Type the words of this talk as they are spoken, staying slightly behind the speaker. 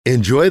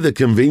Enjoy the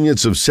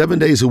convenience of 7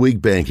 days a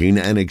week banking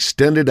and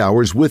extended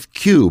hours with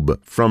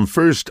Cube from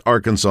First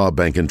Arkansas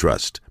Bank and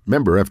Trust.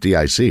 Member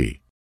FDIC.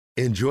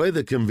 Enjoy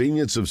the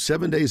convenience of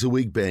 7 days a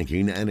week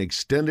banking and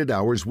extended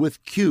hours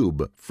with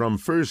Cube from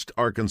First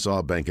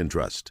Arkansas Bank and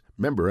Trust.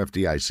 Member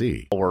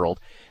FDIC. World.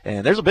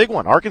 And there's a big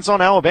one, Arkansas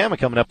and Alabama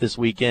coming up this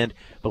weekend,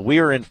 but we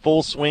are in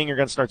full swing. You're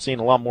going to start seeing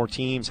a lot more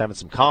teams having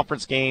some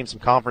conference games, some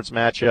conference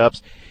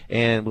matchups,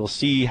 and we'll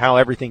see how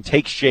everything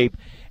takes shape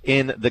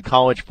in the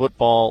college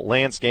football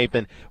landscape.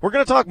 And we're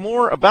going to talk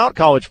more about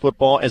college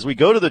football as we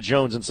go to the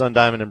Jones and Sun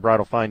Diamond and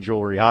Bridal Fine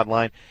Jewelry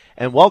Hotline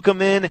and welcome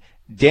in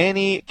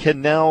Danny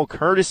Kanell,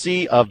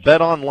 courtesy of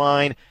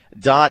BetOnline.net.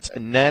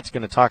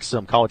 Going to talk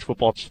some college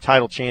football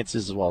title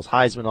chances as well as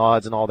Heisman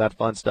odds and all that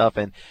fun stuff.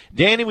 And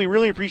Danny, we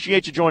really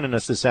appreciate you joining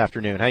us this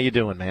afternoon. How you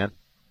doing, man?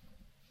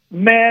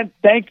 Man,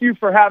 thank you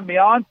for having me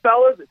on,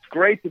 fellas. It's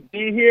great to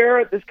be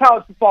here. This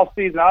college football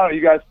season, I don't know how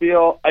you guys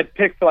feel. I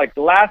picked,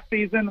 last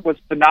season was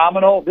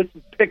phenomenal. This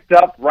is picked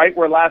up right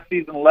where last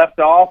season left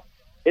off.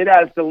 It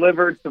has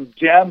delivered some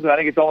gems, and I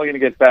think it's only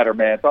going to get better,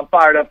 man. So I'm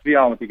fired up to be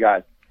on with you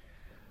guys.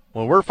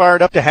 Well, we're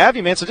fired up to have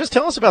you, man. So just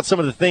tell us about some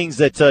of the things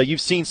that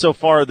you've seen so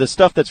far, the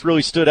stuff that's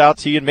really stood out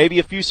to you, and maybe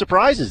a few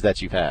surprises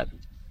that you've had.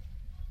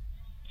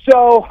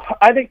 So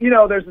I think,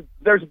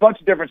 there's a bunch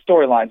of different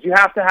storylines. You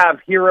have to have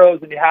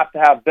heroes and you have to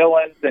have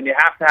villains and you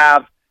have to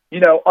have,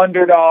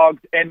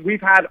 underdogs. And we've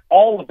had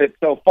all of it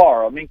so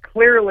far. I mean,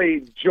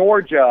 clearly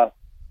Georgia,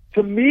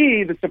 to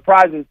me, the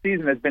surprise of the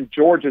season has been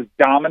Georgia's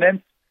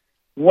dominance.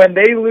 When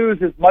they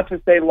lose as much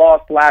as they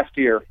lost last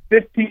year,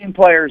 15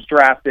 players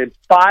drafted,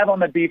 5 on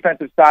the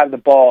defensive side of the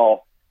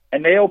ball,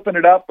 and they open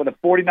it up with a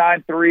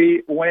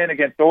 49-3 win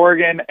against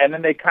Oregon, and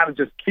then they kind of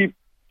just keep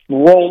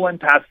rolling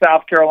past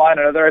South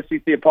Carolina and other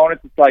SEC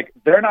opponents. It's like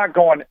they're not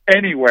going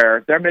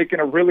anywhere. They're making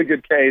a really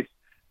good case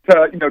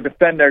to,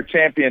 defend their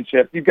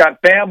championship. You've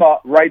got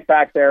Bama right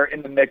back there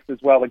in the mix as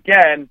well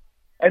again,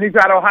 and you've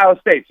got Ohio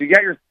State. So you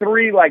got your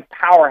 3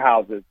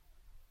 powerhouses.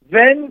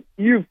 Then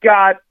you've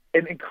got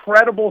an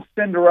incredible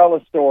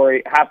Cinderella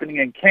story happening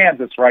in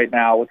Kansas right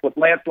now with what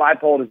Lance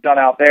Leipold has done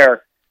out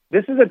there.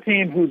 This is a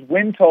team whose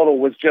win total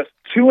was just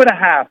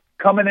 2.5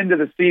 coming into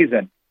the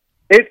season.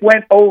 It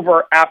went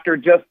over after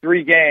just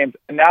 3 games,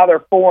 and now they're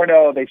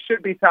 4-0. They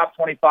should be top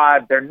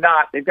 25. They're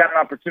not. They've got an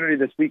opportunity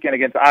this weekend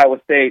against Iowa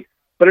State.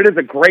 But it is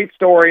a great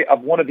story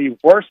of one of the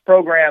worst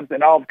programs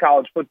in all of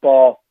college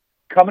football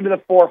coming to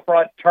the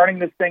forefront, turning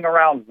this thing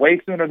around way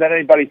sooner than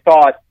anybody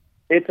thought.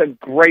 It's a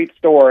great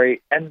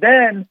story. And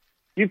then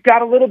you've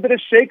got a little bit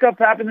of shakeup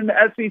happening in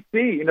the SEC.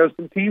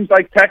 Some teams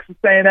like Texas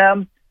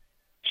A&M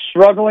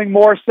struggling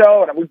more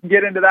so, and we can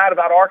get into that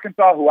about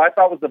Arkansas, who I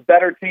thought was the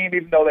better team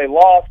even though they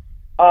lost.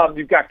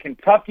 You've got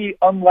Kentucky,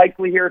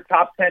 unlikely here,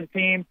 top 10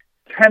 team.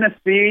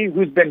 Tennessee,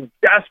 who's been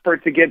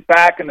desperate to get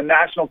back in the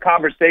national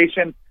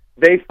conversation.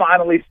 They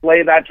finally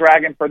slay that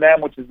dragon for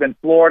them, which has been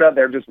Florida.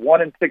 They're just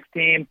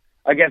 1-16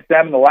 against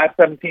them in the last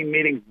 17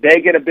 meetings.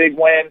 They get a big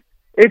win.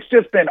 It's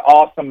just been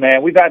awesome,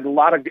 man. We've had a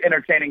lot of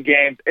entertaining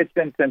games. It's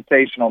been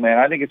sensational, man.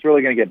 I think it's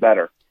really going to get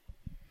better.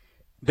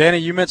 Danny,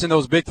 you mentioned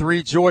those big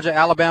 3, Georgia,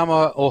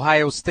 Alabama,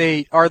 Ohio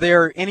State. Are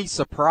there any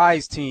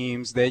surprise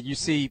teams that you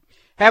see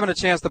having a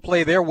chance to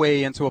play their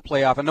way into a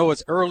playoff? I know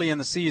it's early in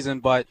the season,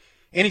 but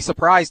any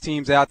surprise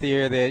teams out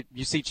there that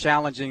you see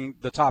challenging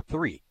the top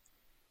 3?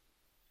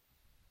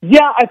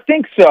 Yeah, I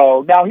think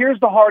so. Now, here's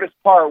the hardest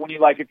part when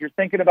if you're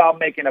thinking about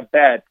making a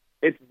bet.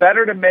 It's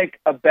better to make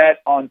a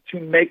bet on to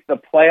make the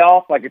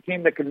playoff, like a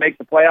team that could make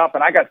the playoff,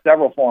 and I got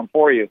several for them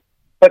for you.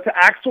 But to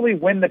actually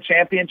win the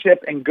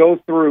championship and go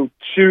through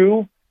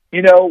 2,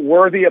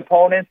 worthy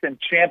opponents and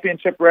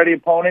championship-ready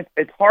opponents,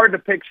 it's hard to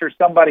picture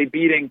somebody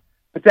beating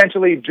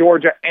potentially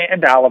Georgia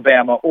and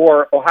Alabama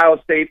or Ohio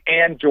State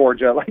and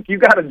Georgia. You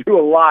got to do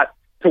a lot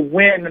to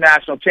win the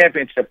national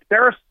championship.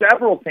 There are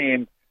several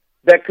teams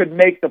that could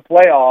make the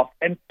playoff,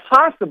 and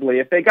possibly,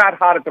 if they got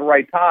hot at the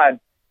right time,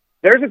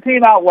 there's a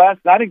team out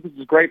west, and I think this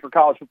is great for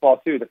college football,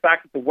 too. The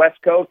fact that the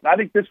West Coast, and I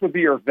think this would be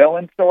your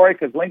villain story,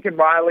 because Lincoln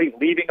Riley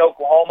leaving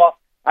Oklahoma,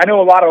 I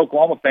know a lot of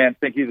Oklahoma fans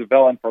think he's a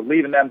villain for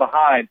leaving them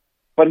behind,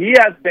 but he's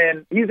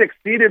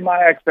exceeded my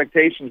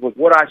expectations with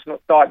what I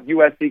thought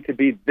USC could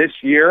be this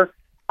year.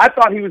 I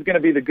thought he was going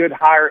to be the good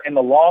hire in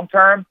the long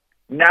term.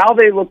 Now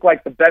they look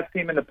like the best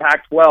team in the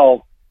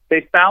Pac-12.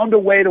 They found a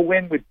way to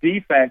win with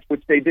defense,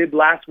 which they did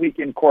last week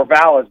in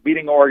Corvallis,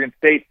 beating Oregon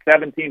State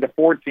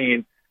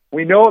 17-14.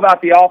 We know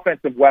about the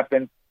offensive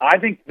weapons. I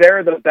think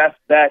they're the best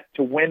bet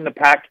to win the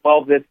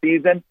Pac-12 this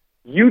season.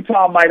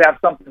 Utah might have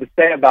something to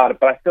say about it,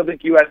 but I still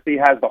think USC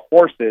has the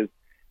horses.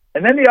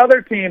 And then the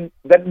other team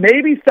that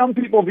maybe some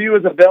people view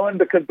as a villain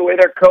because the way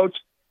their coach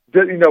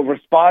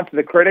responds to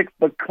the critics,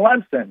 but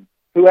Clemson,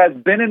 who has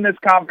been in this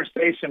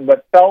conversation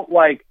but felt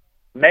like,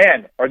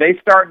 man, are they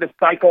starting to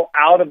cycle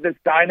out of this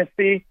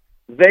dynasty?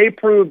 They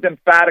proved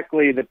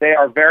emphatically that they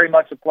are very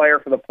much a player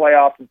for the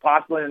playoffs and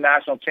possibly the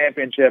national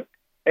championship,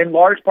 in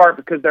large part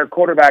because their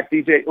quarterback,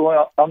 DJ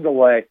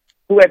Uiagalelei,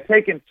 who had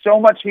taken so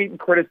much heat and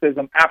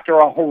criticism after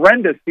a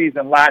horrendous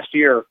season last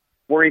year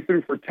where he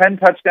threw for 10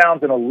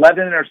 touchdowns and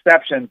 11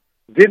 interceptions,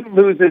 didn't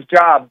lose his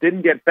job,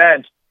 didn't get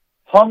benched,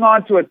 hung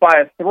on to it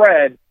by a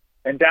thread,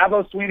 and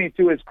Dabo Swinney,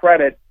 to his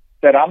credit,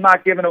 said, I'm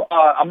not giving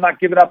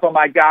up on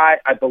my guy.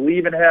 I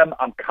believe in him.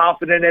 I'm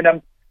confident in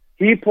him.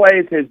 He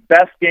plays his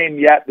best game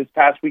yet this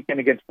past weekend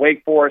against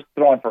Wake Forest,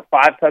 throwing for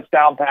 5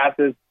 touchdown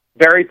passes.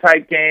 Very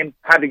tight game.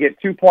 Had to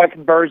get 2-point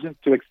conversions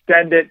to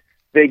extend it.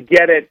 They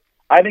get it.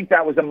 I think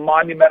that was a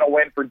monumental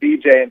win for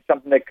DJ and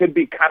something that could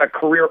be kind of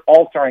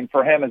career-altering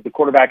for him as the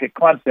quarterback at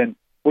Clemson,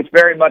 which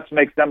very much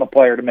makes them a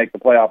player to make the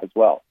playoff as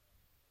well.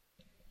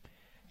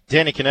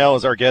 Danny Kanell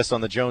is our guest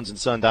on the Jones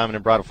 & Son Diamond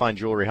and Bridal Fine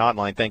Jewelry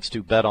Hotline, thanks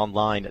to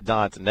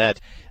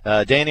BetOnline.net.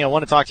 Danny, I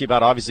want to talk to you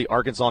about, obviously,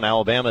 Arkansas and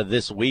Alabama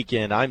this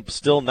weekend. I'm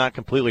still not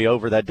completely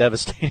over that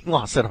devastating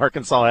loss that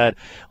Arkansas had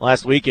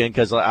last weekend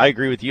because I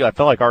agree with you. I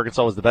felt like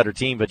Arkansas was the better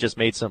team but just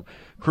made some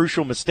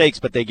crucial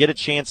mistakes, but they get a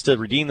chance to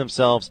redeem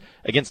themselves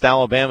against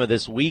Alabama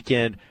this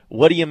weekend.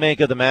 What do you make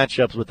of the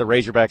matchups with the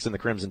Razorbacks and the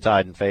Crimson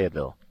Tide in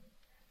Fayetteville?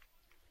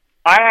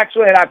 I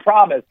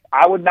promise,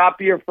 I would not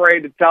be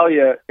afraid to tell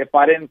you if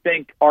I didn't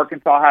think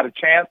Arkansas had a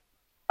chance.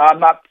 I'm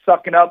not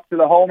sucking up to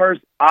the homers.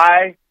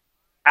 I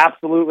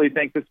absolutely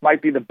think this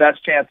might be the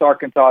best chance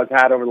Arkansas has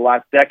had over the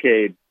last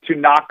decade to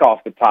knock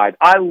off the Tide.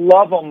 I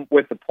love them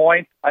with the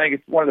points. I think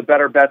it's one of the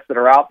better bets that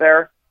are out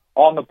there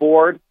on the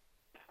board.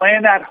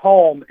 Playing at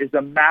home is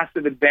a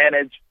massive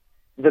advantage.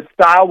 The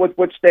style with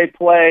which they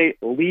play,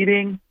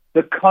 leading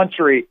the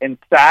country in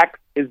sacks,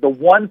 is the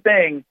one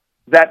thing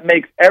that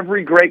makes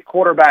every great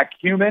quarterback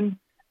human.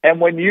 And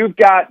when you've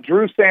got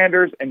Drew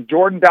Sanders and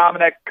Jordan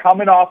Dominic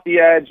coming off the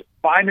edge,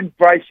 finding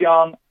Bryce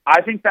Young,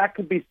 I think that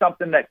could be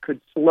something that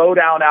could slow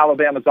down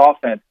Alabama's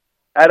offense.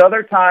 At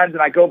other times,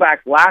 and I go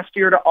back last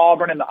year to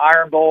Auburn in the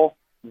Iron Bowl,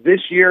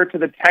 this year to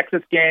the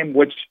Texas game,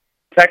 which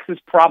Texas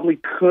probably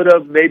could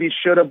have, maybe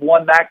should have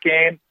won that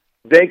game.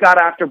 They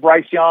got after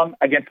Bryce Young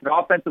against an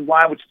offensive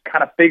line which is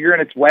kind of figuring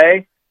its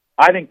way.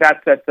 I think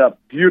that sets up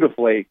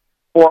beautifully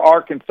for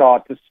Arkansas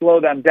to slow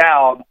them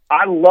down.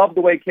 I love the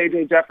way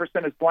KJ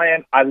Jefferson is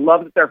playing. I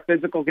love that their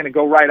physical is going to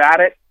go right at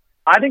it.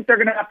 I think they're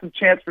going to have some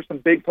chance for some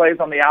big plays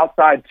on the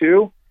outside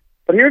too.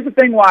 But here's the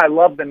thing why I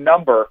love the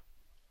number.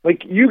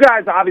 Like, you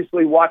guys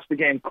obviously watched the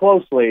game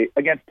closely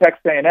against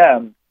Texas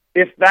A&M.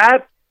 If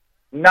that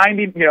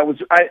 90,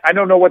 I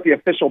don't know what the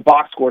official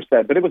box score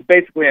said, but it was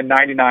basically a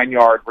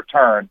 99-yard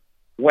return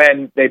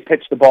when they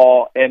pitched the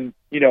ball. And,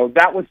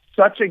 that was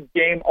such a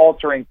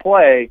game-altering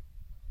play.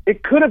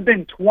 It could have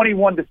been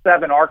 21-7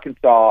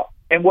 Arkansas,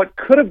 and what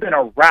could have been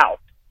a rout.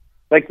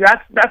 Like,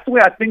 that's the way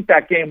I think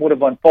that game would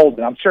have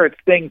unfolded. I'm sure it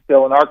stings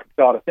still in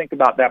Arkansas to think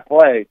about that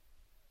play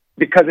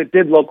because it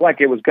did look like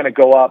it was going to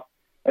go up.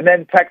 And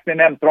then Texas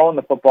A&M throwing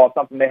the football,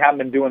 something they haven't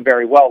been doing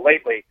very well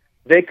lately.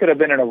 They could have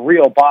been in a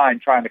real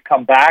bind trying to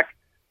come back.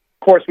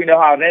 Of course, we know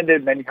how it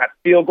ended, and then you had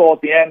a field goal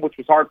at the end, which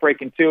was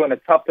heartbreaking too, and a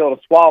tough pill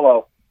to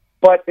swallow.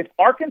 But if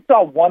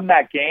Arkansas won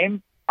that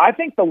game, I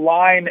think the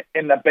line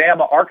in the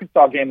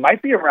Bama-Arkansas game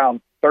might be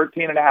around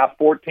 13.5,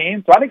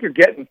 14. So I think you're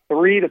getting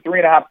 3 to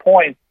 3.5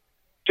 points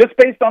just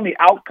based on the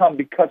outcome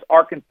because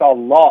Arkansas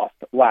lost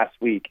last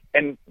week.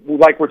 And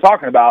like we're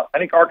talking about, I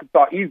think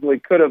Arkansas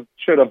easily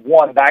should have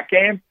won that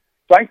game.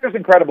 So I think there's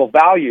incredible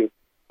value.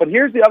 But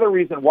here's the other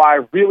reason why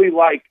I really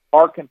like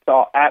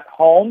Arkansas at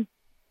home.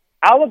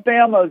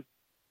 Alabama's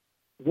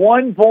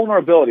one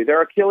vulnerability,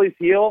 their Achilles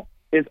heel,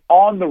 is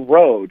on the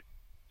road.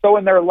 So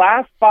in their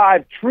last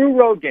 5 true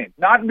road games,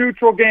 not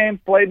neutral games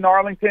played in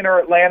Arlington or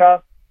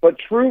Atlanta, but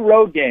true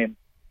road games,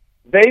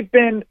 they've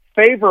been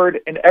favored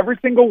in every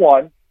single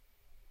one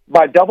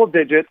by double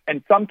digits,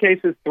 in some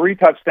cases 3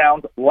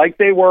 touchdowns, like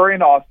they were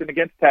in Austin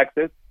against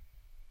Texas.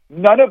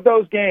 None of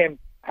those games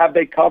have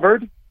they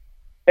covered,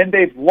 and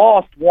they've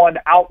lost one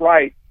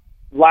outright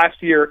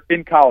last year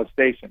in College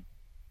Station.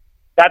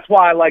 That's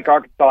why I like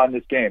Arkansas in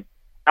this game.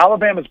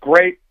 Alabama's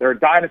great. They're a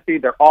dynasty.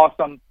 They're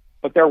awesome.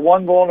 But their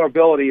one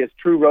vulnerability is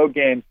true road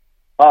games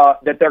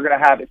that they're going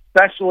to have,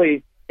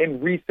 especially in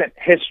recent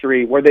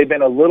history where they've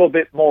been a little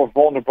bit more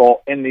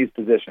vulnerable in these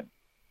positions.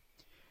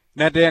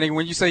 Now, Danny,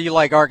 when you say you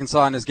like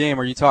Arkansas in this game,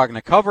 are you talking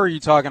to cover? Or are you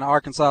talking to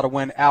Arkansas to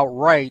win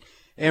outright?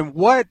 And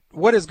what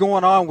is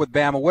going on with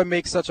Bama? What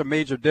makes such a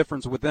major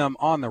difference with them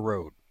on the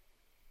road?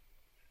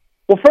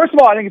 Well, first of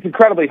all, I think it's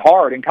incredibly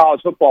hard in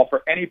college football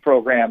for any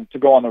program to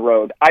go on the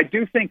road. I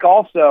do think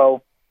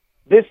also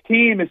this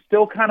team is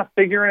still kind of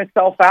figuring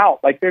itself out.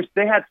 Like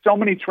they had so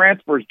many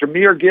transfers.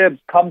 Jahmyr Gibbs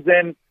comes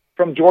in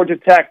from Georgia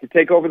Tech to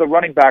take over the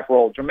running back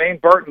role.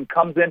 Jermaine Burton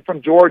comes in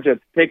from Georgia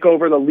to take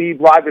over the lead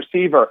wide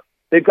receiver.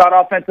 They've got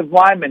offensive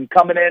linemen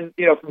coming in,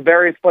 from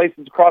various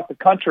places across the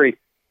country.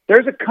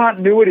 There's a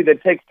continuity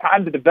that takes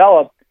time to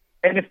develop.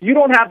 And if you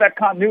don't have that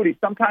continuity,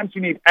 sometimes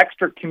you need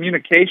extra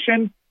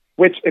communication,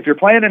 which if you're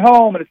playing at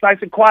home and it's nice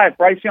and quiet,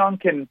 Bryce Young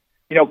can,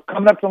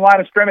 coming up to the line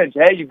of scrimmage,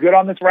 hey, you good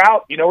on this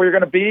route? You know where you're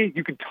going to be?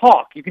 You can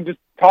talk. You can just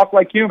talk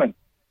like humans.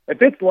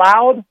 If it's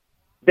loud,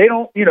 they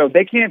don't,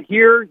 they can't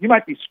hear. You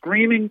might be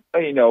screaming,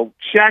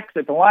 checks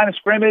at the line of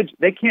scrimmage.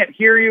 They can't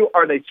hear you.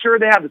 Are they sure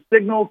they have the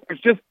signals?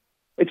 It's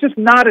just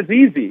not as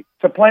easy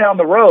to play on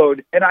the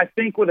road. And I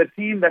think with a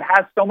team that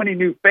has so many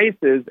new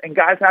faces and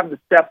guys having to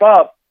step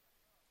up,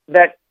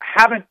 that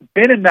haven't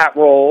been in that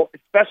role,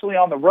 especially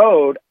on the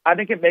road, I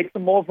think it makes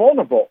them more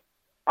vulnerable.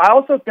 I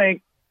also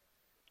think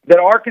that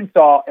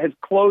Arkansas has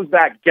closed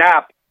that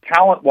gap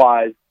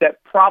talent-wise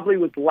that probably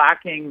was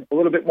lacking a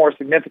little bit more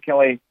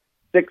significantly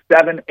 6,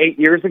 7, 8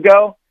 years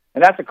ago.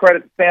 And that's a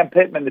credit to Sam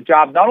Pittman, the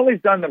job not only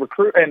he's done in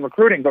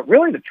recruiting, but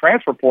really the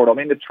transfer portal. I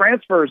mean, the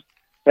transfers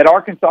that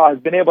Arkansas has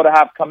been able to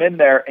have come in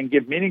there and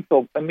give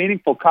meaningful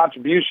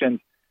contributions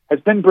has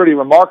been pretty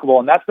remarkable.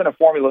 And that's been a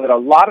formula that a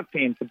lot of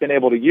teams have been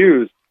able to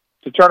use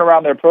to turn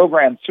around their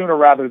program sooner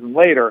rather than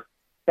later.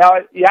 Now,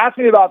 you asked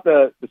me about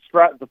the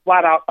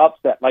flat-out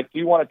upset. Like, do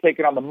you want to take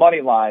it on the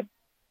money line?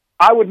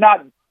 I would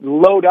not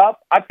load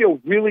up. I feel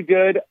really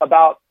good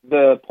about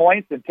the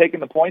points and taking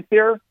the points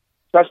here,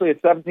 especially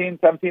at 17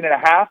 and a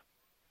half.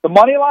 The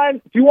money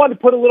line, if you want to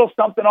put a little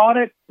something on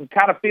it and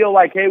kind of feel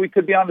like, hey, we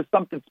could be onto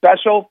something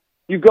special,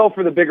 you go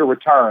for the bigger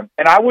return.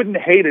 And I wouldn't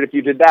hate it if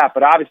you did that,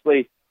 but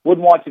obviously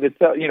wouldn't want you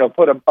to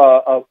put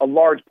a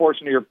large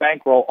portion of your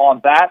bankroll on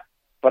that.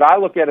 But I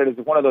look at it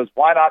as one of those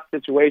why not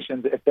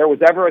situations. If there was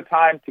ever a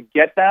time to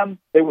get them,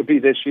 it would be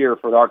this year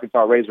for the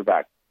Arkansas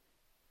Razorbacks.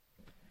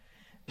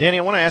 Danny,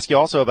 I want to ask you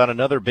also about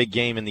another big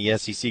game in the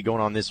SEC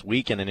going on this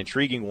week, and an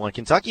intriguing one,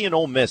 Kentucky and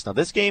Ole Miss. Now,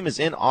 this game is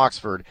in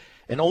Oxford,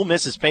 and Ole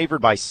Miss is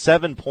favored by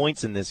 7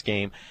 points in this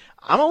game.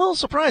 I'm a little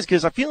surprised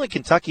because I feel like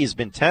Kentucky has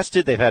been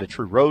tested. They've had a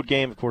true road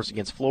game, of course,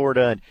 against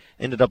Florida, and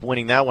ended up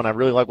winning that one. I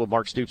really like what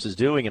Mark Stoops is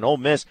doing. And Ole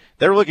Miss,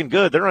 they're looking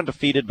good. They're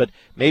undefeated, but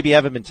maybe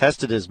haven't been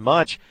tested as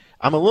much.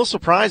 I'm a little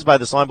surprised by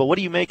this line, but what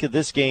do you make of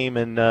this game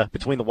and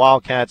between the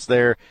Wildcats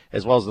there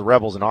as well as the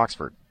Rebels in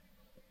Oxford?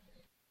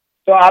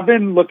 So I've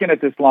been looking at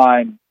this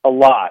line a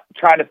lot,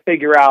 trying to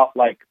figure out,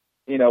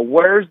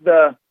 where's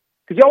the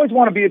 – because you always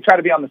want to try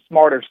to be on the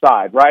smarter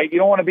side, right? You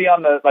don't want to be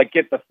on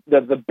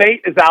the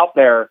bait is out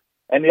there,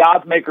 and the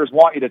odds makers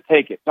want you to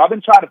take it. So I've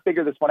been trying to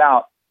figure this one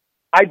out.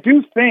 I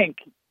do think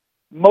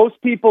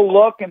most people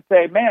look and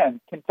say,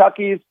 man,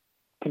 Kentucky's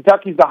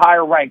the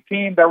higher-ranked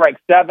team. They're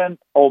ranked 7th.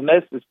 Ole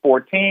Miss is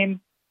 14.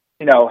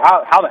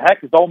 How the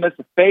heck is Ole Miss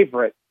a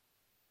favorite?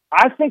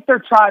 I think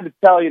they're trying to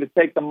tell you to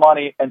take the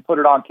money and put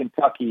it on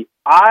Kentucky.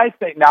 I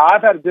think now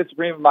I've had a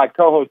disagreement with my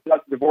co-host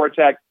Dustin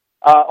Dvorak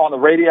on the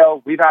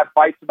radio. We've had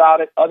fights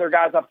about it. Other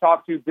guys I've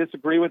talked to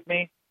disagree with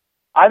me.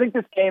 I think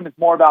this game is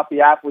more about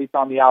the athletes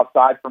on the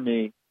outside for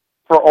me,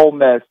 for Ole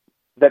Miss,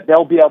 that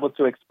they'll be able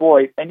to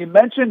exploit. And you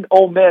mentioned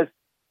Ole Miss.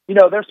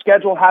 Their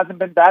schedule hasn't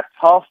been that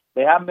tough.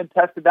 They haven't been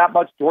tested that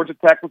much. Georgia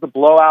Tech was a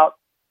blowout.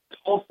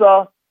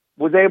 Tulsa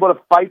was able to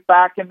fight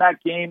back in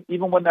that game,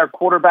 even when their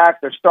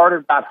quarterback, their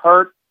starter, got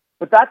hurt.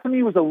 But that, to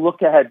me, was a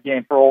look-ahead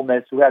game for Ole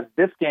Miss, who has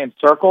this game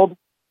circled.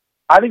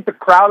 I think the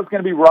crowd is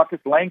going to be ruckus.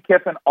 Lane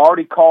Kiffin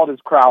already called his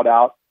crowd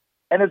out.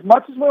 And as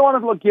much as we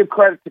want to give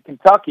credit to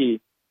Kentucky,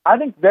 I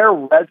think their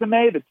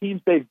resume, the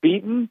teams they've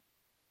beaten,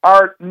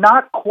 are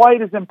not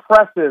quite as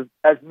impressive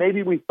as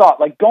maybe we thought.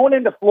 Like, going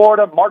into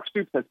Florida, Mark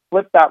Stoops has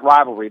flipped that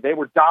rivalry. They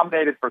were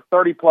dominated for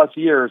 30-plus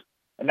years,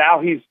 and now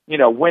he's,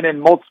 winning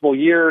multiple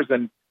years,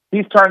 and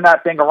he's turned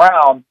that thing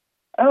around.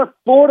 I know the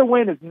Florida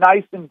win is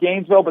nice in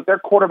Gainesville, but their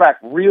quarterback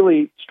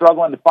really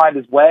struggling to find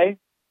his way.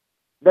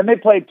 Then they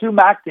played 2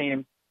 MAC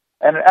teams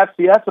and an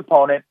FCS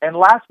opponent, and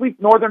last week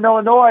Northern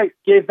Illinois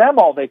gave them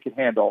all they could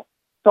handle.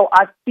 So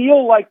I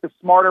feel like the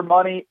smarter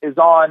money is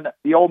on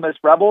the Ole Miss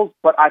Rebels,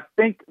 but I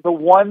think the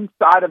one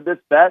side of this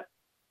bet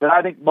that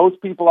I think most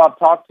people I've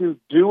talked to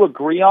do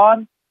agree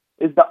on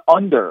is the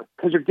under,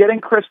 because you're getting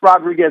Chris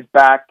Rodriguez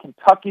back.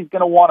 Kentucky's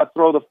going to want to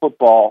throw the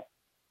football.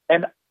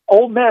 And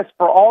Ole Miss,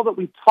 for all that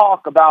we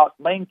talk about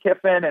Lane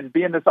Kiffin and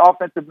being this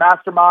offensive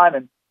mastermind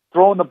and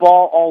throwing the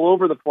ball all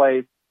over the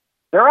place,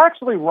 they're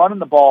actually running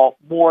the ball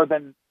more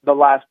than the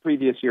last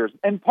previous years.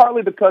 And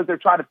partly because they're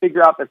trying to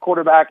figure out their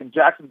quarterback, and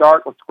Jackson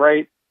Dart looks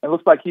great and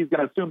looks like he's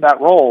going to assume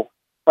that role.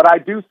 But I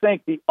do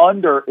think the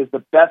under is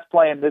the best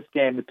play in this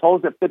game. The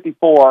total's at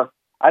 54.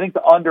 I think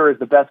the under is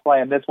the best play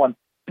in this one.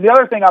 And the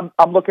other thing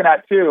I'm looking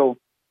at, too,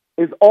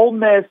 is Ole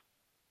Miss.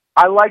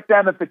 I like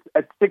them if it's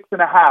at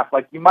 6.5.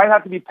 Like, you might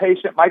have to be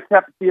patient. Might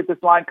have to see if this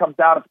line comes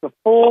down. If it's a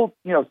full,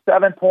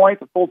 7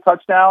 points, a full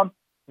touchdown,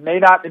 may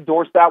not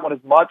endorse that one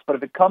as much. But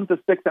if it comes to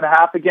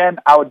 6.5 again,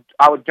 I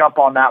would jump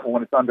on that one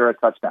when it's under a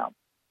touchdown.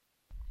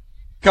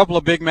 Couple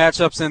of big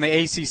matchups in the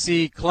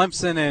ACC.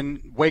 Clemson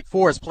and Wake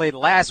Forest played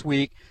last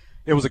week.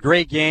 It was a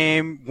great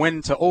game,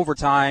 went to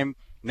overtime.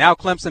 Now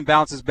Clemson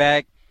bounces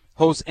back,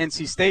 hosts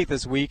NC State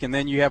this week, and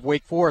then you have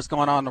Wake Forest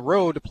going on the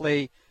road to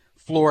play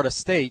Florida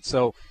State.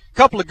 So a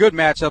couple of good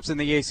matchups in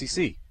the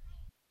ACC.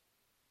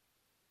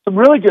 Some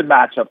really good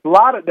matchups.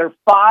 There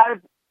are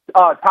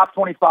 5 top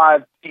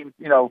 25 teams,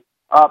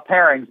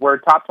 pairings where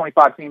top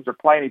 25 teams are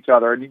playing each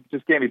other, and you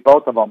just gave me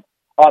both of them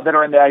that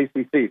are in the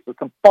ACC. So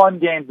some fun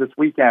games this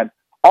weekend.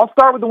 I'll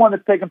start with the one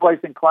that's taking place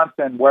in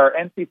Clemson, where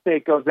NC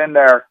State goes in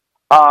there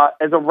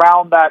as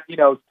around that,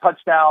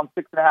 touchdown,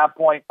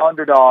 6.5-point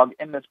underdog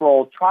in this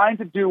role, trying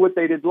to do what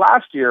they did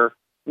last year,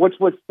 which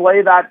was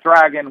slay that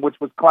dragon, which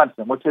was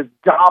Clemson, which has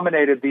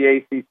dominated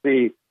the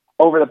ACC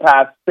over the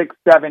past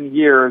 6-7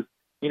 years.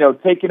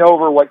 taking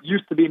over what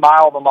used to be my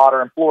alma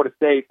mater in Florida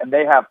State, and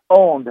they have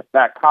owned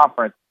that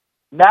conference.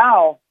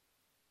 Now,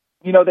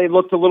 they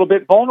looked a little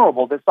bit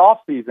vulnerable this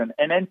offseason,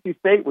 and NC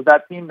State was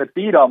that team that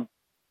beat them.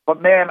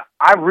 But, man,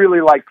 I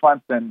really like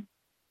Clemson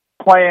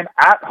playing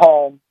at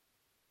home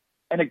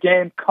in a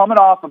game coming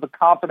off of a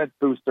confidence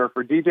booster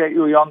for DJ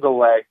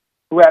Uyunglele,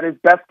 who had his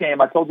best game.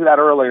 I told you that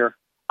earlier.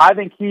 I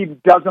think he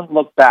doesn't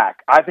look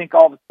back. I think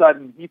all of a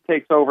sudden he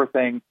takes over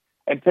things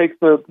and takes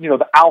the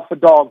alpha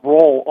dog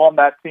role on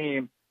that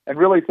team and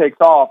really takes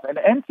off. And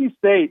NC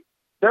State,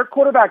 their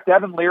quarterback,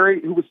 Devin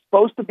Leary, who was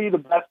supposed to be the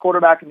best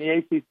quarterback in the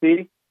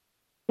ACC,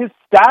 his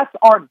stats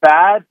aren't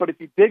bad, but if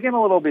you dig in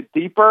a little bit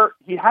deeper,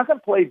 he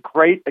hasn't played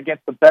great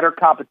against the better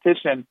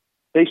competition.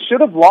 They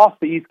should have lost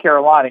to East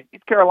Carolina.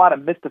 East Carolina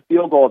missed a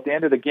field goal at the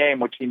end of the game,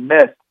 which he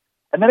missed.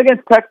 And then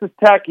against Texas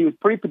Tech, he was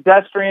pretty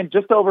pedestrian,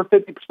 just over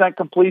 50%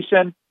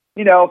 completion,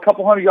 a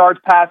couple hundred yards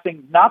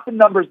passing, not the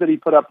numbers that he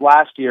put up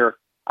last year.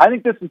 I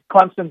think this is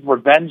Clemson's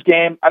revenge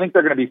game. I think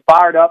they're going to be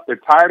fired up. They're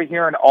tired of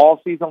hearing all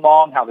season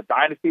long how the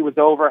dynasty was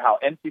over, how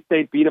NC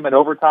State beat them in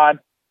overtime.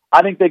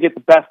 I think they get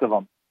the best of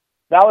them.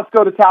 Now let's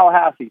go to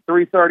Tallahassee,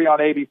 3:30 on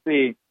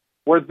ABC,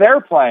 where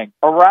they're playing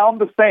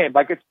around the same.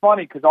 Like, it's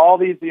funny because all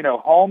these,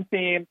 home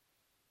teams,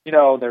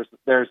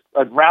 there's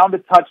a round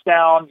of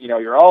touchdown.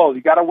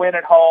 You got to win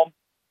at home.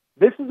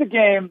 This is a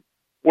game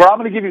where I'm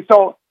going to give you.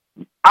 So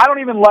I don't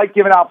even like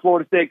giving out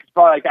Florida State because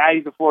probably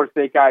he's a Florida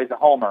State guy, he's a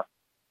homer.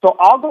 So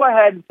I'll go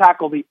ahead and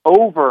tackle the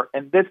over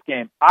in this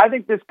game. I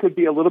think this could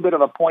be a little bit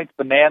of a points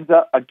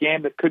bonanza, a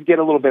game that could get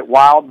a little bit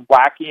wild and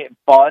wacky and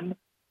fun,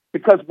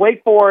 because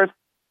Wake Forest,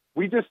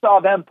 we just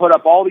saw them put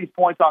up all these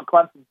points on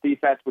Clemson's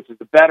defense, which is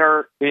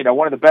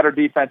one of the better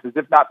defenses,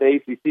 if not the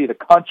ACC, the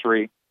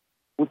country.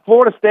 With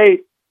Florida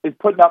State is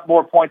putting up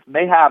more points than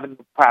they have in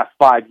the past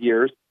 5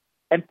 years.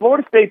 And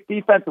Florida State's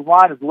defensive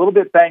line is a little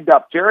bit banged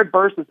up. Jared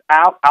Verse is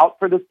out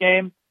for this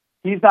game.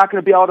 He's not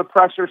going to be able to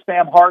pressure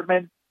Sam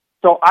Hartman.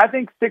 So I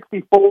think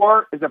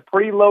 64 is a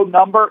pretty low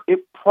number. It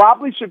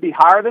probably should be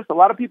higher than this. A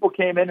lot of people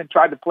came in and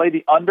tried to play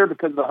the under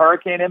because of the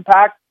hurricane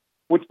impact,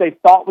 which they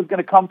thought was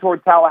going to come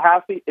toward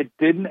Tallahassee. It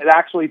didn't. It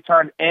actually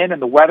turned in,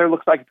 and the weather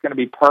looks like it's going to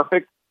be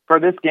perfect for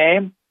this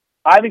game.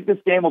 I think this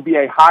game will be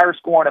a higher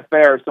scoring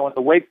affair. So in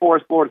the Wake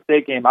Forest-Florida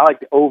State game, I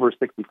like the over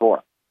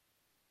 64.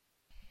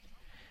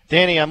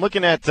 Danny, I'm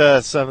looking at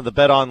some of the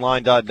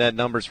betonline.net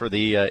numbers for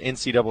the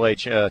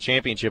NCAA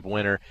championship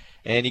winner,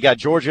 and you got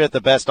Georgia at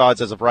the best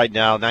odds as of right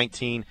now,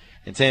 19-10.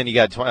 You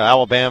got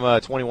Alabama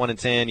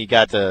 21-10. You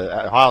got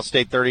Ohio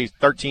State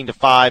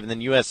 13-5, and then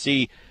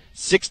USC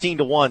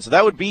 16-1. So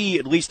that would be,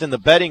 at least in the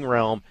betting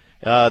realm,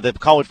 the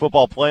college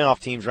football playoff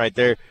teams right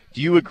there. Do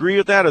you agree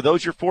with that? Are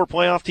those your 4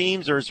 playoff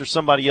teams, or is there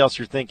somebody else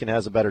you're thinking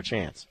has a better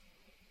chance?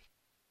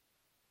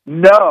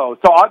 No.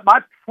 So on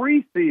my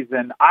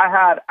preseason, I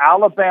had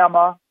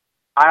Alabama,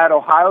 I had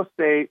Ohio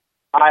State,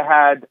 I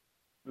had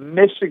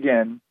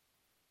Michigan,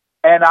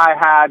 and I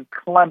had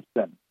Clemson.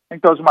 I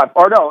think those are my.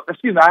 Or no,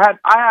 excuse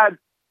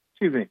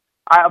me.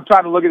 I'm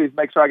trying to look at these,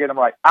 make sure I get them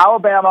right.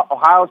 Alabama,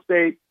 Ohio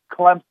State,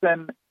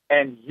 Clemson,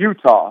 and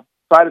Utah.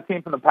 So I had a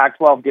team from the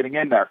Pac-12 getting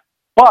in there.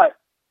 But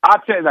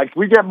I'll tell you,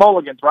 we get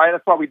mulligans, right?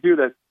 That's why we do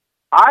this.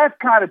 I've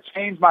kind of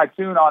changed my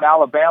tune on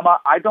Alabama.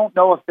 I don't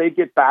know if they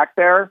get back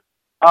there.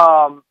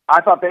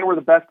 I thought they were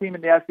the best team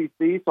in the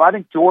SEC, so I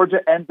think Georgia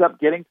ends up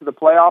getting to the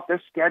playoff.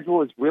 Their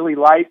schedule is really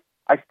light.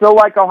 I still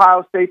like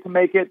Ohio State to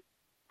make it.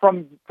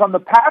 From the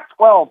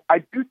Pac-12, I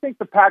do think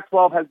the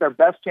Pac-12 has their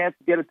best chance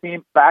to get a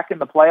team back in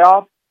the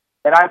playoff,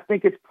 and I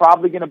think it's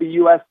probably going to be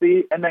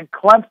USC. And then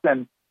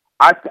Clemson,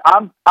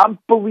 I'm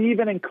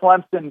believing in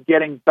Clemson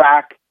getting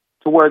back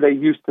to where they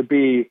used to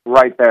be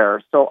right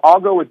there. So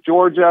I'll go with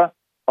Georgia,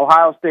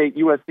 Ohio State,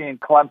 USC, and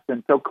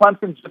Clemson. So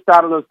Clemson's just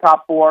out of those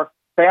top 4.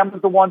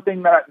 Bama's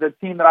the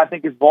team that I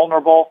think is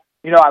vulnerable.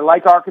 I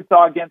like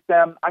Arkansas against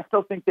them. I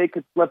still think they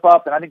could slip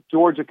up, and I think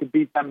Georgia could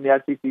beat them in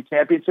the SEC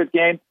championship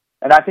game,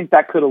 and I think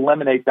that could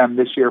eliminate them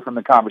this year from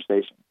the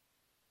conversation.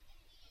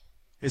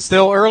 It's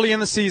still early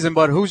in the season,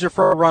 but who's your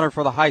front runner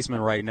for the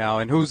Heisman right now,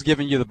 and who's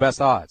giving you the best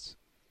odds?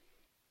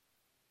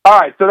 All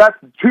right, so that's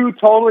 2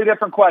 totally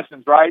different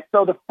questions, right?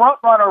 So the front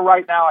runner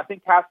right now, I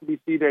think, has to be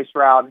C.J.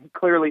 Stroud. He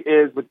clearly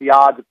is with the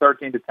odds of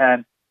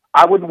 13-10.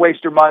 I wouldn't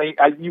waste your money.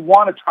 You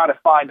want to try to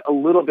find a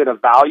little bit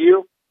of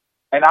value,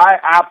 and I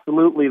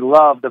absolutely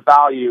love the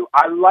value.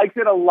 I liked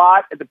it a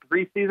lot at the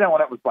preseason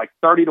when it was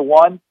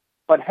 30-1,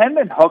 but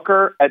Hendon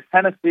Hooker at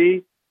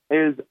Tennessee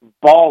is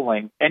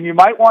balling, and you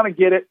might want to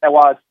get it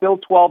while it's still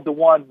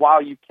 12-1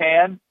 while you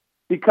can,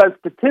 because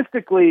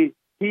statistically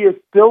he is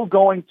still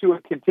going to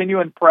continue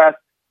to impress.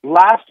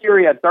 Last year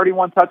he had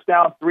 31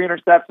 touchdowns, 3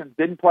 interceptions,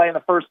 didn't play in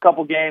the first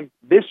couple games.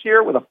 This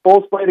year with a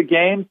full slate of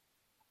games,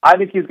 I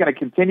think he's going to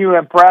continue to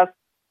impress.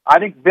 I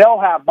think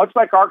they'll have, much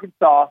like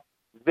Arkansas,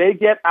 they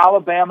get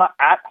Alabama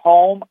at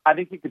home. I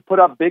think he could put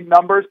up big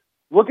numbers.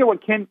 Look at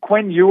what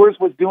Quinn Ewers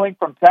was doing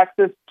from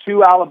Texas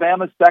to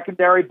Alabama's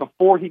secondary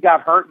before he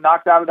got hurt and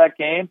knocked out of that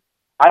game.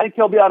 I think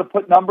he'll be able to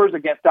put numbers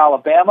against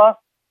Alabama.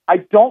 I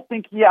don't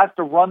think he has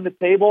to run the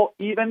table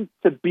even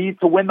to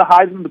win the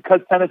Heisman, because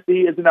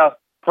Tennessee is in a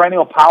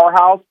perennial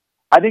powerhouse.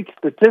 I think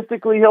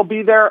statistically he'll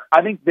be there.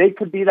 I think they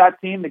could be that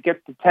team that gets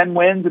to 10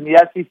 wins in the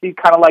SEC,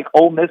 kind of like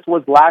Ole Miss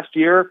was last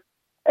year.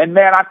 And,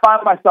 man, I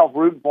find myself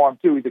rooting for him,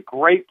 too. He's a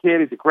great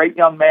kid. He's a great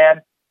young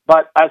man.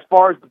 But as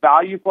far as the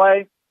value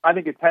play, I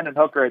think it's Hendon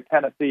Hooker at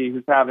Tennessee,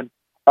 who's having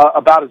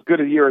about as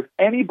good a year as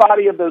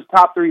anybody of those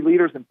top three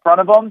leaders in front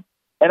of him.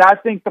 And I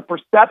think the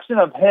perception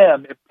of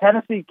him, if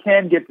Tennessee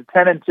can get to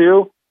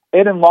 10-2,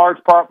 it in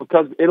large part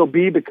it'll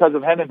be because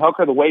of Hendon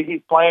Hooker, the way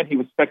he's playing. He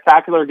was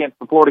spectacular against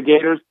the Florida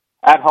Gators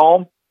at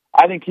home.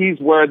 I think he's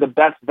where the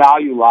best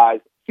value lies.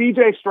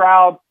 C.J.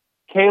 Stroud,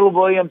 Caleb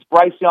Williams,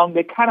 Bryce Young,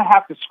 they kind of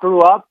have to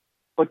screw up.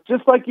 But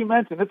just like you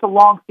mentioned, it's a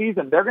long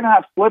season. They're going to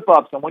have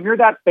slip-ups. And when you're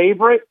that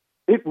favorite,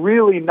 it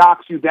really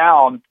knocks you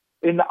down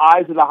in the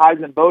eyes of the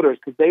Heisman voters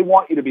because they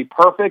want you to be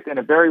perfect, and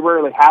it very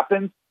rarely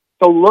happens.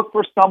 So look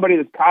for somebody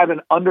that's kind of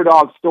an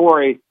underdog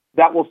story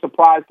that will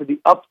surprise to the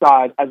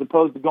upside as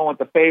opposed to going with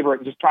the favorite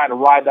and just trying to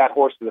ride that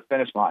horse to the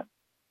finish line.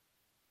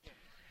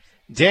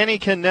 Danny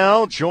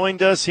Kanell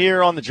joined us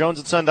here on the Jones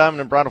and Sun Diamond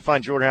and Bridal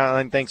Fine Jewelry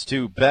Hotline thanks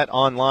to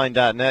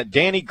betonline.net.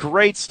 Danny,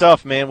 great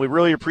stuff, man. We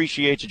really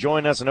appreciate you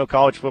joining us. I know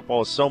college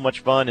football is so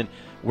much fun, and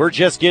we're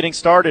just getting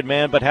started,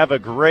 man. But have a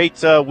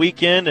great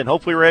weekend, and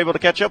hopefully we're able to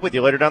catch up with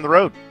you later down the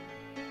road.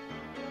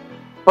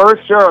 For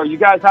sure. You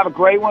guys have a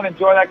great one.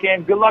 Enjoy that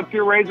game. Good luck to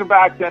your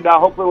Razorbacks, and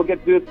hopefully we'll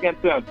get to do this again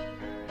soon.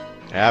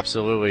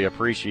 Absolutely.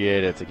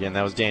 Appreciate it. Again,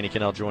 that was Danny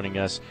Kanell joining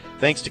us.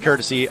 Thanks to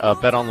courtesy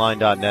of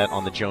betonline.net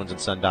on the Jones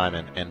and Sun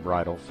Diamond and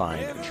Bridal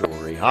Fine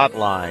Jewelry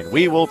Hotline.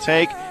 We will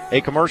take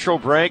a commercial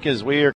break as we are